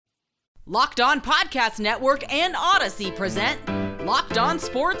Locked On Podcast Network and Odyssey present Locked On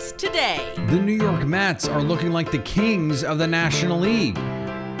Sports Today. The New York Mets are looking like the kings of the National League.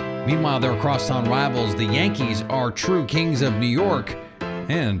 Meanwhile, their crosstown rivals, the Yankees, are true kings of New York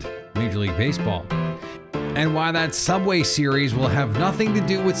and Major League Baseball. And why that Subway series will have nothing to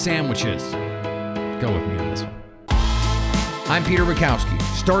do with sandwiches. Go with me on this one. I'm Peter Bukowski,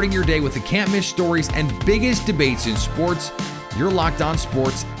 starting your day with the can't-miss stories and biggest debates in sports. You're Locked On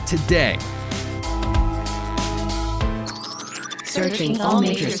Sports Today. Searching all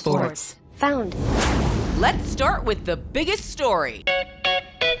major sports. Found. Let's start with the biggest story.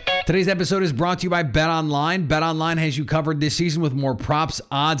 Today's episode is brought to you by BetOnline. BetOnline has you covered this season with more props,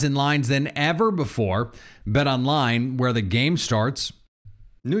 odds, and lines than ever before. BetOnline, where the game starts.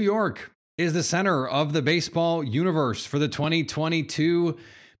 New York is the center of the baseball universe for the 2022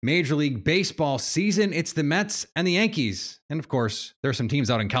 Major League Baseball season. It's the Mets and the Yankees. And of course, there's some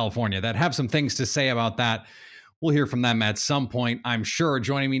teams out in California that have some things to say about that. We'll hear from them at some point, I'm sure.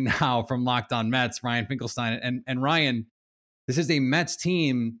 Joining me now from Locked On Mets, Ryan Finkelstein. And Ryan, this is a Mets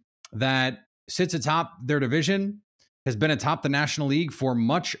team that sits atop their division, has been atop the National League for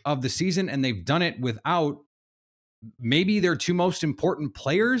much of the season, and they've done it without maybe their two most important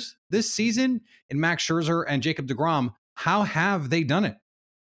players this season in Max Scherzer and Jacob deGrom. How have they done it?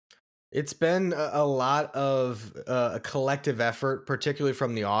 It's been a lot of a collective effort, particularly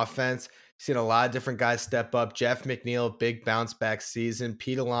from the offense. Seen a lot of different guys step up. Jeff McNeil, big bounce back season.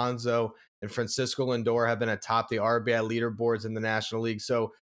 Pete Alonso and Francisco Lindor have been atop the RBI leaderboards in the National League.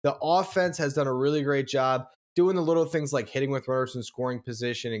 So the offense has done a really great job doing the little things like hitting with runners in scoring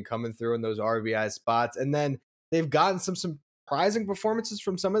position and coming through in those RBI spots. And then they've gotten some surprising performances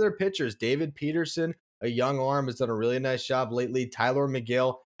from some of their pitchers. David Peterson, a young arm, has done a really nice job lately. Tyler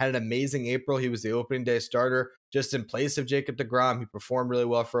McGill had an amazing April. He was the opening day starter just in place of Jacob deGrom. He performed really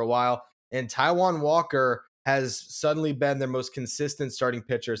well for a while. And Taijuan Walker has suddenly been their most consistent starting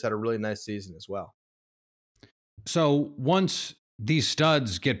pitcher. Has had a really nice season as well. So once these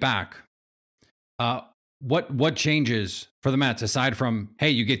studs get back, what changes for the Mets aside from, hey,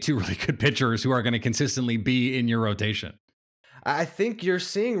 you get two really good pitchers who are going to consistently be in your rotation? I think you're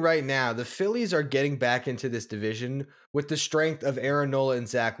seeing right now the Phillies are getting back into this division with the strength of Aaron Nola and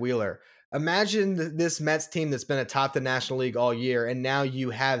Zach Wheeler. Imagine this Mets team that's been atop the National League all year, and now you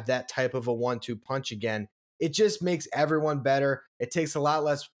have that type of a 1-2 punch again. It just makes everyone better. It takes a lot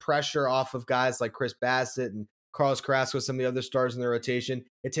less pressure off of guys like Chris Bassett and Carlos Carrasco, some of the other stars in the rotation.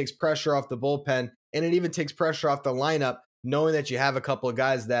 It takes pressure off the bullpen, and it even takes pressure off the lineup, knowing that you have a couple of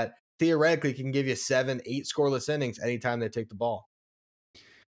guys that theoretically can give you 7-8 scoreless innings anytime they take the ball.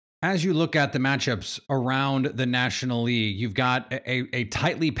 As you look at the matchups around the National League, you've got a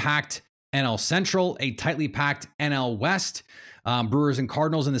tightly packed NL Central, a tightly packed NL West. Brewers and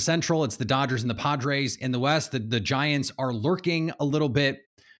Cardinals in the Central. It's the Dodgers and the Padres in the West. The Giants are lurking a little bit.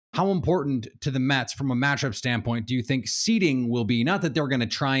 How important to the Mets from a matchup standpoint do you think seeding will be? Not that they're going to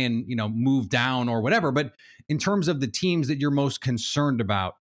try and, move down or whatever, but in terms of the teams that you're most concerned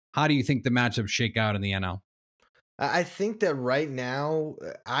about, how do you think the matchups shake out in the NL? I think that right now,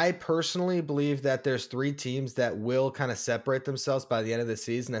 I personally believe that there's three teams that will kind of separate themselves by the end of the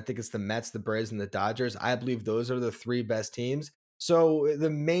season. I think it's the Mets, the Braves, and the Dodgers. I believe those are the three best teams. So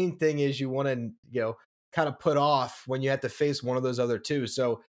the main thing is you want to, kind of put off when you have to face one of those other two.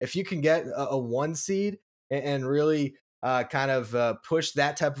 So if you can get a 1 seed and really push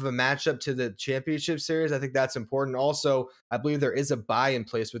that type of a matchup to the championship series, I think that's important. Also, I believe there is a bye in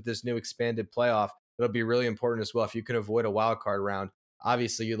place with this new expanded playoff. It'll be really important as well. If you can avoid a wild card round,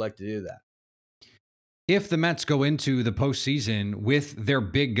 obviously you'd like to do that. If the Mets go into the postseason with their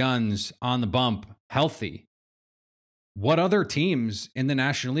big guns on the bump healthy, what other teams in the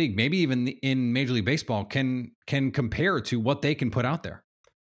National League, maybe even in Major League Baseball, can compare to what they can put out there?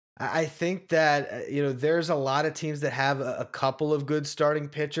 I think that, there's a lot of teams that have a couple of good starting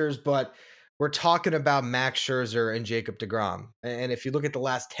pitchers, but we're talking about Max Scherzer and Jacob deGrom. And if you look at the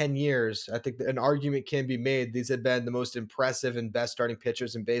last 10 years, I think an argument can be made. These have been the most impressive and best starting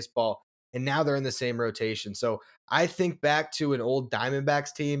pitchers in baseball, and now they're in the same rotation. So I think back to an old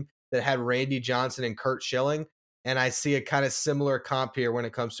Diamondbacks team that had Randy Johnson and Curt Schilling, and I see a kind of similar comp here when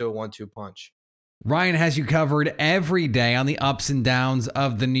it comes to a 1-2 punch. Ryan has you covered every day on the ups and downs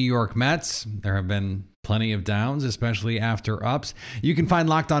of the New York Mets. There have been plenty of downs, especially after ups. You can find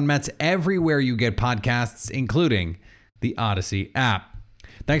Locked On Mets everywhere you get podcasts, including the Odyssey app.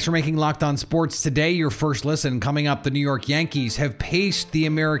 Thanks for making Locked On Sports Today your first listen. Coming up, the New York Yankees have paced the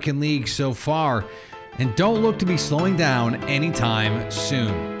American League so far and don't look to be slowing down anytime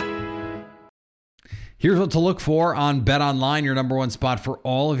soon. Here's what to look for on BetOnline, your number one spot for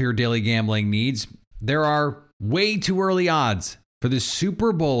all of your daily gambling needs. There are way too early odds for the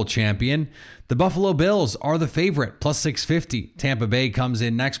Super Bowl champion. The Buffalo Bills are the favorite, plus 650. Tampa Bay comes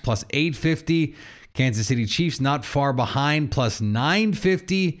in next, plus 850. Kansas City Chiefs not far behind, plus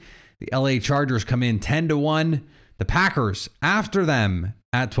 950. The LA Chargers come in 10-1. The Packers after them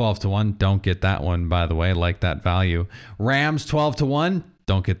at 12-1. Don't get that one, by the way. Like that value. Rams 12-1.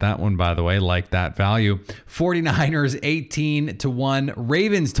 Don't get that one, by the way. Like that value. 49ers 18-1.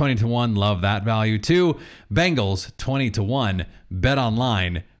 Ravens 20-1. Love that value too. Bengals 20-1.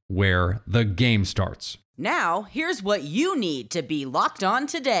 BetOnline, where the game starts. Now, here's what you need to be locked on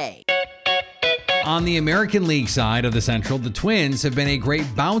today. On the American League side of the Central, the Twins have been a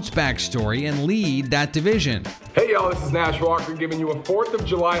great bounce-back story and lead that division. Hey y'all, this is Nash Walker giving you a 4th of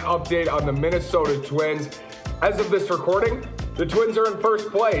July update on the Minnesota Twins. As of this recording, the Twins are in first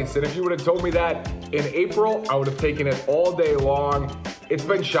place, and if you would have told me that in April, I would have taken it all day long. It's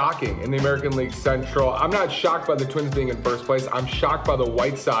been shocking in the American League Central. I'm not shocked by the Twins being in first place. I'm shocked by the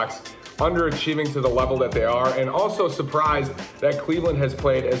White Sox underachieving to the level that they are, and also surprised that Cleveland has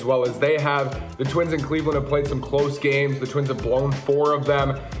played as well as they have. The Twins and Cleveland have played some close games. The Twins have blown 4 of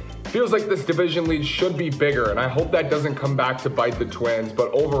them. Feels like this division lead should be bigger, and I hope that doesn't come back to bite the Twins.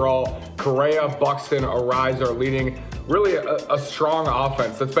 But overall, Correa, Buxton, Arise are leading really a strong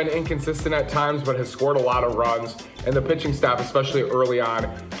offense that's been inconsistent at times, but has scored a lot of runs. And the pitching staff, especially early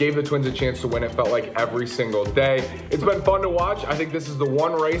on, gave the Twins a chance to win. It felt like every single day. It's been fun to watch. I think this is the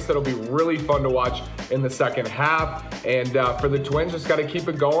one race that'll be really fun to watch in the second half. And for the Twins, just got to keep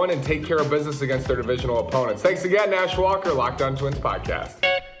it going and take care of business against their divisional opponents. Thanks again, Nash Walker, Locked On Twins podcast.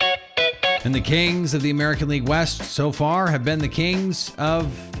 And the Kings of the American League West so far have been the Kings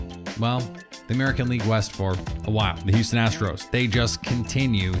of, well, the American League West for a while. The Houston Astros. They just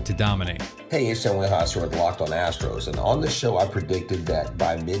continue to dominate. Hey, it's John Wheelhouse with Locked On Astros. And on the show, I predicted that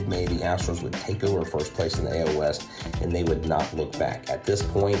by mid-May, the Astros would take over first place in the AL West, and they would not look back. At this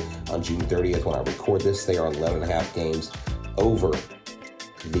point, on June 30th, when I record this, they are 11.5 games over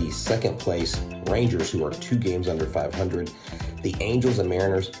the second place Rangers, who are 2 games under 500. The Angels and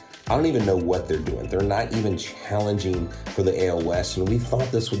Mariners, I don't even know what they're doing. They're not even challenging for the AL West, and we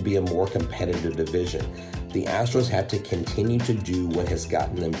thought this would be a more competitive division. The Astros have to continue to do what has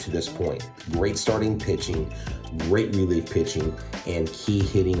gotten them to this point. Great starting pitching, great relief pitching, and key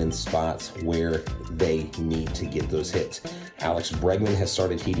hitting in spots where they need to get those hits. Alex Bregman has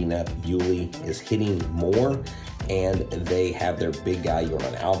started heating up. Yuli is hitting more, and they have their big guy,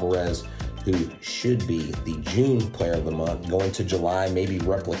 Yordan Alvarez, who should be the June player of the month, going to July, maybe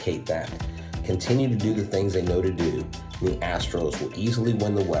replicate that. Continue to do the things they know to do. The Astros will easily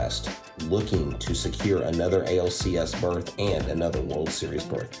win the West, looking to secure another ALCS berth and another World Series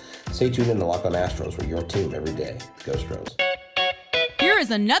berth. Stay tuned in to Lock On Astros, where your team every day. Go Astros. Here is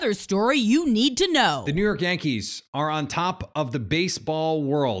another story you need to know. The New York Yankees are on top of the baseball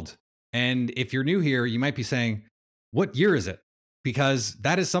world. And if you're new here, you might be saying, what year is it? Because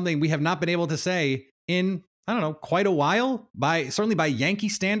that is something we have not been able to say in, I don't know, quite a while, certainly by Yankee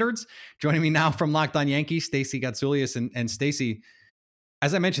standards. Joining me now from Locked On Yankees, Stacey Gatsoulias. And Stacey,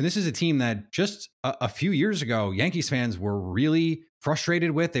 as I mentioned, this is a team that just a few years ago, Yankees fans were really frustrated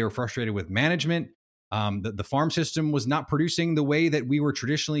with. They were frustrated with management. The farm system was not producing the way that we were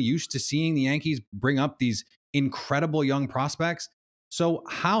traditionally used to seeing the Yankees bring up these incredible young prospects. So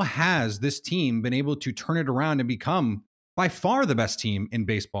how has this team been able to turn it around and become by far the best team in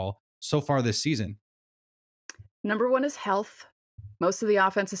baseball so far this season? Number one is health. Most of the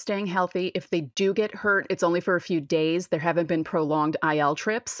offense is staying healthy. If they do get hurt, it's only for a few days. There haven't been prolonged IL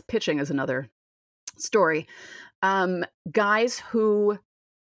trips. Pitching is another story. Guys who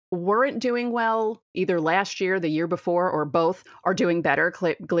weren't doing well either last year, the year before, or both are doing better.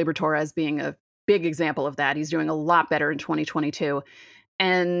 Gleyber Torres being a big example of that. He's doing a lot better in 2022.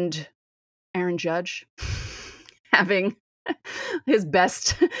 And Aaron Judge having his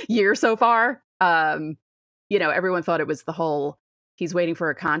best year so far. Everyone thought it was the whole he's waiting for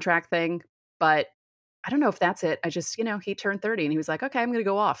a contract thing, but I don't know if that's it. I just, he turned 30 and he was like, okay, I'm going to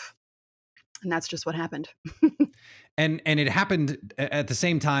go off. And that's just what happened. And it happened at the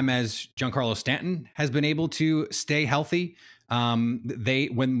same time as Giancarlo Stanton has been able to stay healthy.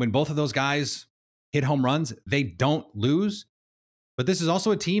 When both of those guys hit home runs, they don't lose. But this is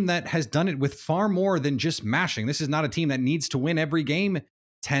also a team that has done it with far more than just mashing. This is not a team that needs to win every game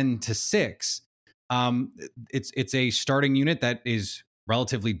 10-6. It's a starting unit that is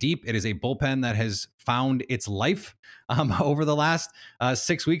relatively deep. It is a bullpen that has found its life over the last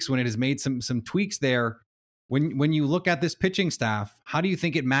 6 weeks when it has made some tweaks there. When you look at this pitching staff, how do you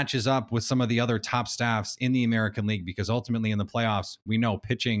think it matches up with some of the other top staffs in the American League? Because ultimately in the playoffs, we know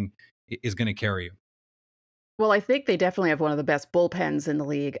pitching is going to carry you. Well, I think they definitely have one of the best bullpens in the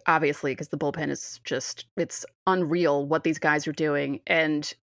league, obviously, because the bullpen is just, it's unreal what these guys are doing. And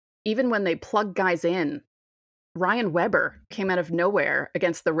even when they plug guys in, Ryan Weber came out of nowhere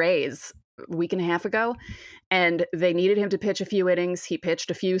against the Rays a week and a half ago, and they needed him to pitch a few innings. He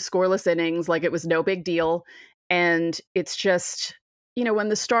pitched a few scoreless innings like it was no big deal. And it's just, when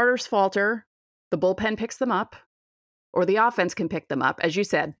the starters falter, the bullpen picks them up, or the offense can pick them up. As you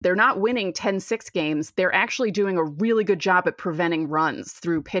said, they're not winning 10-6 games. They're actually doing a really good job at preventing runs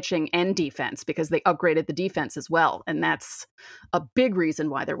through pitching and defense because they upgraded the defense as well. And that's a big reason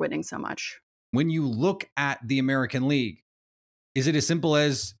why they're winning so much. When you look at the American League, is it as simple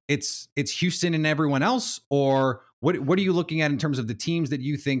as it's Houston and everyone else? Or what are you looking at in terms of the teams that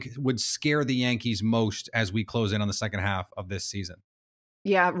you think would scare the Yankees most as we close in on the second half of this season?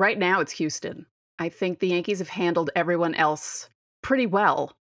 Yeah, right now it's Houston. I think the Yankees have handled everyone else pretty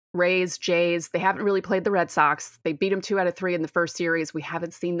well. Rays, Jays, they haven't really played the Red Sox. They beat them 2 out of 3 in the first series. We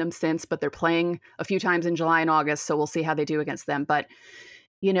haven't seen them since, but they're playing a few times in July and August, so we'll see how they do against them. But,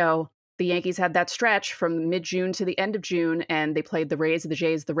 the Yankees had that stretch from mid-June to the end of June, and they played the Rays, the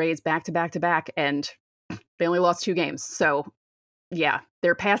Jays, the Rays back to back to back, and they only lost 2 games. So, yeah,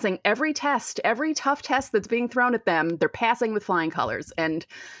 they're passing every test, every tough test that's being thrown at them. They're passing with flying colors. And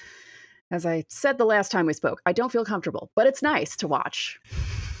as I said the last time we spoke, I don't feel comfortable, but it's nice to watch.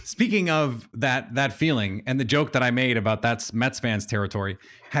 Speaking of that feeling and the joke that I made about that's Mets fans territory,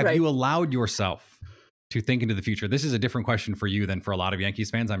 have you allowed yourself to think into the future? This is a different question for you than for a lot of Yankees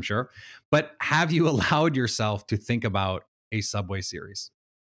fans, I'm sure. But have you allowed yourself to think about a Subway Series?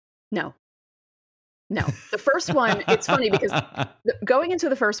 No. The first one, it's funny because going into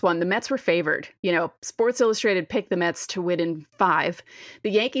the first one, the Mets were favored. Sports Illustrated picked the Mets to win in 5.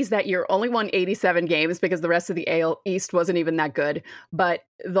 The Yankees that year only won 87 games because the rest of the AL East wasn't even that good. But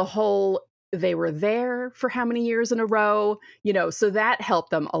they were there for how many years in a row, so that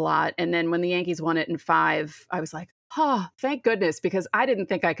helped them a lot. And then when the Yankees won it in 5, I was like, thank goodness, because I didn't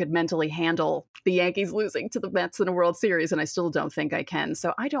think I could mentally handle the Yankees losing to the Mets in a World Series, and I still don't think I can.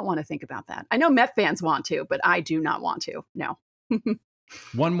 So I don't want to think about that. I know Met fans want to, but I do not want to. No.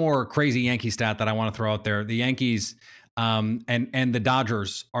 One more crazy Yankee stat that I want to throw out there. The Yankees and the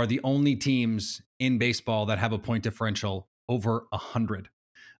Dodgers are the only teams in baseball that have a point differential over 100.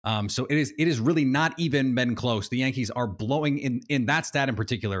 So it is really not even been close. The Yankees are blowing in that stat in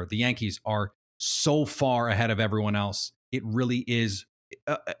particular. The Yankees are so far ahead of everyone else. It really is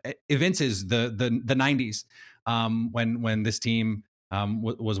evinces the 90s when this team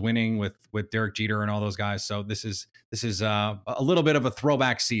was winning with Derek Jeter and all those guys. So this is a little bit of a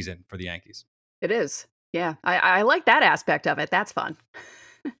throwback season for the Yankees. It is. Yeah, I like that aspect of it. That's fun.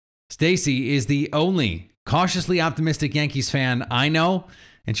 Stacey is the only cautiously optimistic Yankees fan I know,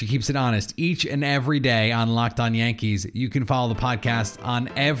 and she keeps it honest each and every day on Locked On Yankees. You can follow the podcast on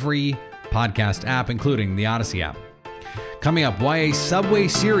every podcast app, including the Odyssey app. Coming up, why a Subway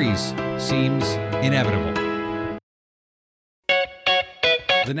Series seems inevitable.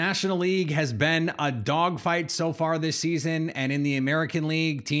 The National League has been a dogfight so far this season, and in the American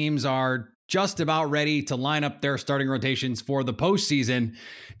League, teams are just about ready to line up their starting rotations for the postseason.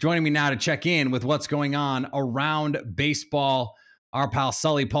 Joining me now to check in with what's going on around baseball, our pal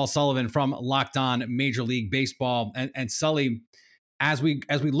Sully, Paul Sullivan from Locked On Major League Baseball. And Sully, as we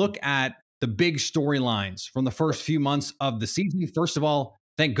look at the big storylines from the first few months of the season, first of all,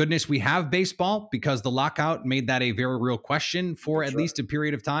 thank goodness we have baseball, because the lockout made that a very real question for at least a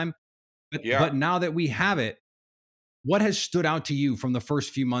period of time. But now that we have it, what has stood out to you from the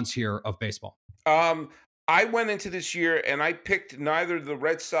first few months here of baseball? I went into this year and I picked neither the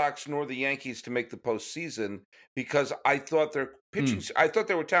Red Sox nor the Yankees to make the postseason because I thought their pitching, I thought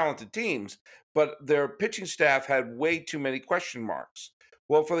they were talented teams, but their pitching staff had way too many question marks.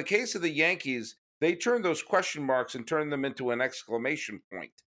 Well, for the case of the Yankees, they turned those question marks and turned them into an exclamation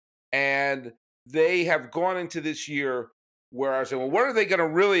point. And they have gone into this year where I said, well, what are they going to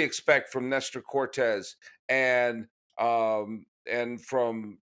really expect from Nestor Cortez and from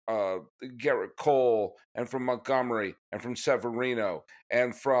Garrett Cole and from Montgomery and from Severino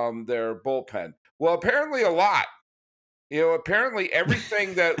and from their bullpen? Well, apparently a lot. Apparently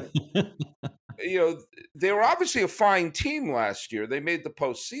everything that, they were obviously a fine team last year. They made the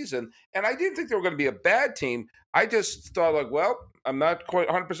postseason, and I didn't think they were going to be a bad team. I just thought, I'm not quite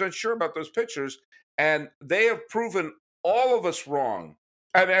 100% sure about those pitchers, and they have proven all of us wrong.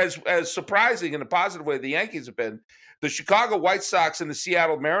 And as surprising in a positive way the Yankees have been, the Chicago White Sox and the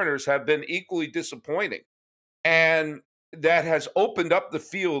Seattle Mariners have been equally disappointing. and that has opened up the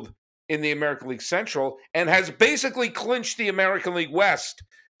field in the American League Central and has basically clinched the American League West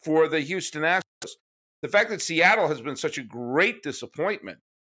for the Houston Astros. The fact that Seattle has been such a great disappointment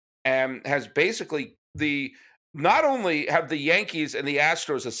and has basically not only have the Yankees and the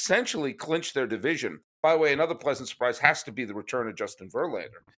Astros essentially clinched their division. By the way, another pleasant surprise has to be the return of Justin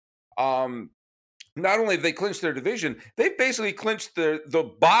Verlander. Not only have they clinched their division, they've basically clinched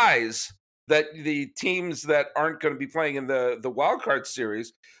the buys that the teams that aren't going to be playing in the wild card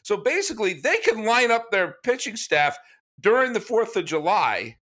series. So basically, they can line up their pitching staff during the 4th of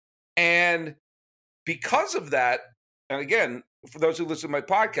July. And because of that, and again, for those who listen to my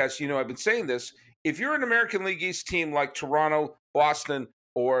podcast, you know I've been saying this, if you're an American League East team like Toronto, Boston,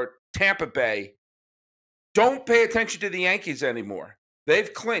 or Tampa Bay, don't pay attention to the Yankees anymore.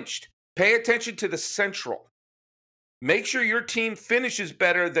 They've clinched. Pay attention to the Central. Make sure your team finishes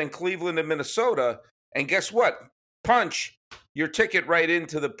better than Cleveland and Minnesota. And guess what? Punch your ticket right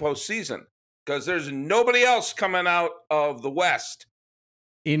into the postseason because there's nobody else coming out of the West.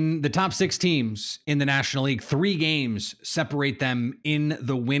 In the top 6 teams in the National League, 3 games separate them in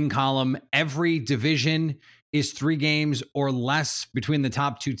the win column. Every division is 3 games or less between the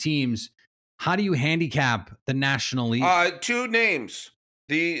top 2 teams. How do you handicap the National League? 2 names.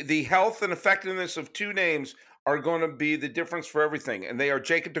 The health and effectiveness of 2 names are going to be the difference for everything. And they are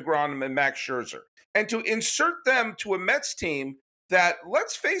Jacob deGrom and Max Scherzer. And to insert them to a Mets team that,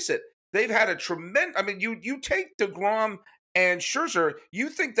 let's face it, they've had a tremendous, I mean, you take deGrom and Scherzer, you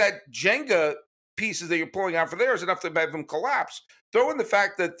think that Jenga pieces that you're pulling out for there is enough to have them collapse. Throw in the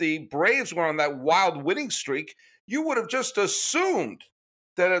fact that the Braves were on that wild winning streak, you would have just assumed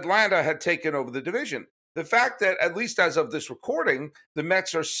that Atlanta had taken over the division. The fact that, at least as of this recording, the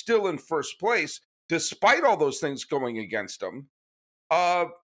Mets are still in first place, despite all those things going against them,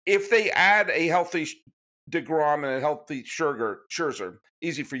 if they add a healthy deGrom and a healthy Scherzer,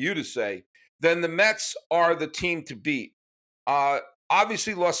 easy for you to say, then the Mets are the team to beat.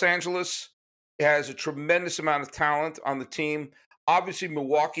 Obviously, Los Angeles has a tremendous amount of talent on the team. Obviously,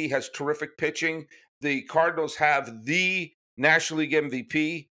 Milwaukee has terrific pitching. The Cardinals have the National League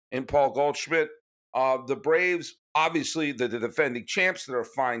MVP in Paul Goldschmidt. The Braves, obviously, the defending champs. They're a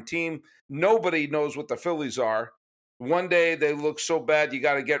fine team. Nobody knows what the Phillies are. One day they look so bad, you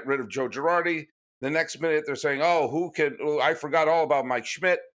got to get rid of Joe Girardi. The next minute they're saying, I forgot all about Mike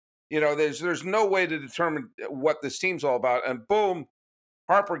Schmidt. You know, there's no way to determine what this team's all about. And boom,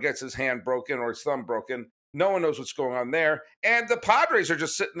 Harper gets his hand broken or his thumb broken. No one knows what's going on there. And the Padres are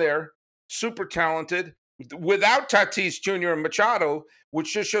just sitting there, super talented, without Tatis Jr. and Machado,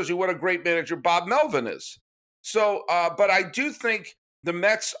 which just shows you what a great manager Bob Melvin is. So, but I do think the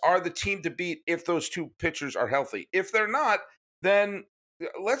Mets are the team to beat if those 2 pitchers are healthy. If they're not, then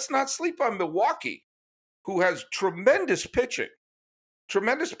let's not sleep on Milwaukee, who has tremendous pitching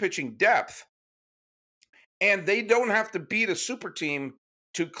depth, and they don't have to beat a super team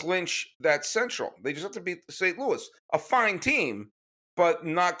to clinch that Central. They just have to beat St. Louis, a fine team, but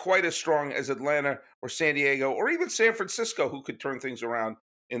not quite as strong as Atlanta or San Diego or even San Francisco, who could turn things around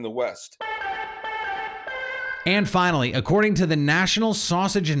in the West. And finally, according to the National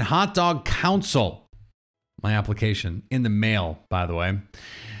Sausage and Hot Dog Council, my application in the mail, by the way,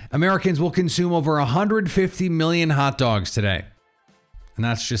 Americans will consume over 150 million hot dogs today. And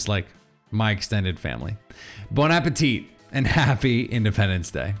that's just like my extended family. Bon appetit and happy Independence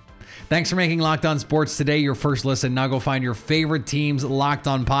Day. Thanks for making Locked On Sports today your first listen. Now go find your favorite teams' Locked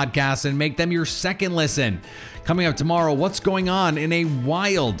On podcasts and make them your second listen. Coming up tomorrow, what's going on in a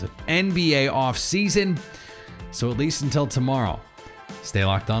wild NBA offseason? So at least until tomorrow, stay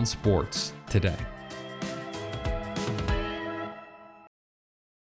locked on sports today.